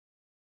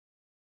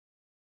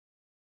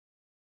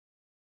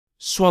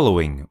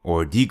Swallowing,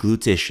 or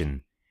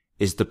deglutition,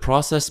 is the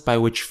process by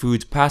which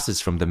food passes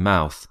from the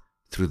mouth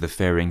through the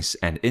pharynx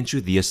and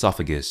into the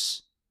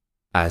esophagus.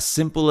 As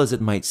simple as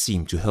it might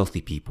seem to healthy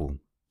people,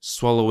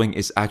 swallowing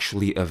is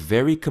actually a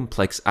very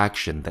complex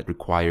action that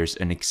requires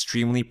an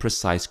extremely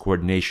precise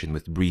coordination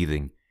with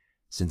breathing,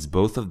 since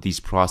both of these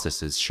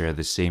processes share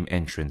the same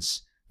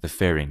entrance, the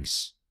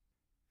pharynx.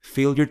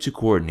 Failure to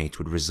coordinate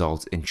would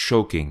result in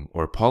choking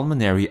or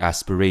pulmonary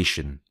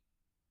aspiration.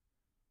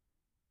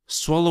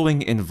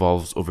 Swallowing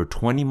involves over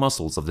 20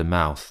 muscles of the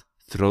mouth,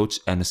 throat,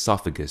 and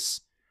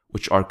esophagus,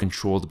 which are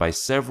controlled by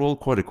several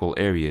cortical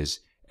areas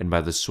and by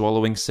the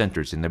swallowing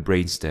centers in the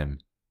brainstem.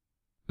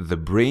 The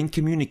brain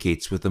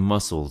communicates with the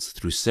muscles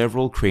through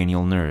several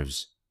cranial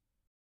nerves.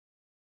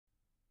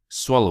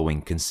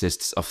 Swallowing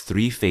consists of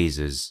 3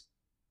 phases.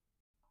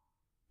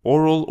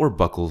 Oral or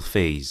buccal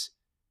phase.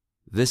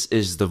 This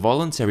is the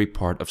voluntary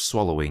part of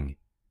swallowing.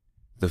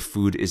 The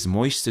food is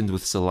moistened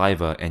with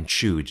saliva and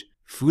chewed.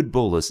 Food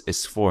bolus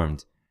is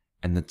formed,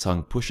 and the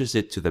tongue pushes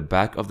it to the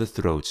back of the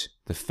throat,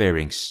 the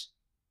pharynx.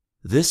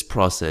 This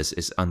process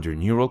is under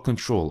neural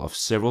control of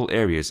several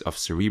areas of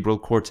cerebral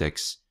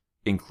cortex,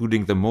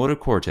 including the motor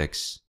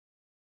cortex.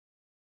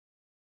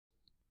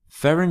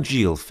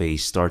 Pharyngeal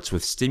phase starts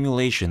with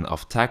stimulation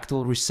of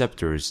tactile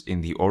receptors in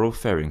the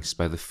oropharynx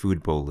by the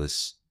food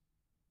bolus.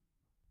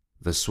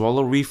 The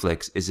swallow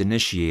reflex is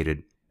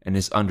initiated and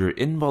is under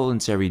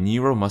involuntary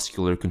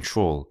neuromuscular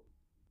control.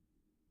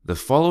 The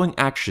following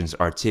actions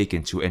are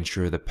taken to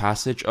ensure the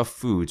passage of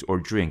food or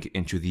drink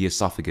into the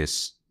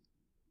esophagus.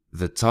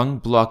 The tongue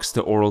blocks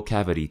the oral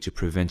cavity to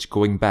prevent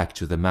going back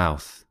to the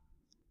mouth.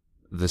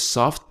 The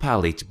soft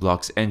palate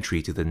blocks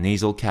entry to the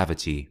nasal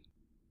cavity.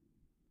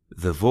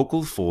 The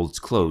vocal folds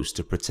close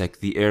to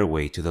protect the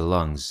airway to the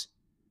lungs.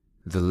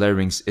 The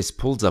larynx is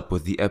pulled up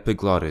with the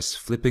epiglottis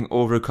flipping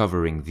over,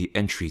 covering the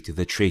entry to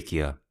the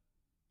trachea.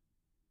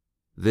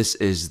 This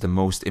is the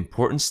most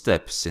important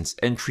step since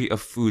entry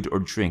of food or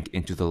drink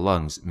into the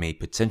lungs may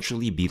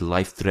potentially be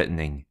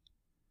life-threatening.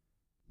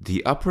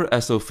 The upper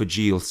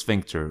esophageal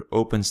sphincter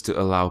opens to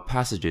allow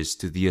passages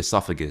to the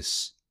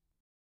esophagus.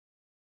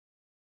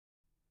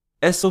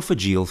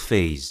 Esophageal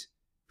phase.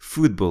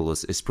 Food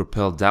bolus is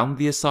propelled down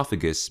the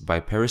esophagus by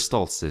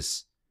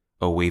peristalsis,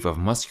 a wave of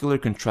muscular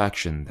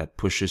contraction that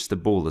pushes the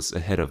bolus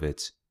ahead of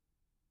it.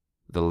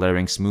 The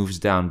larynx moves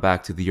down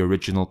back to the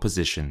original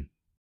position.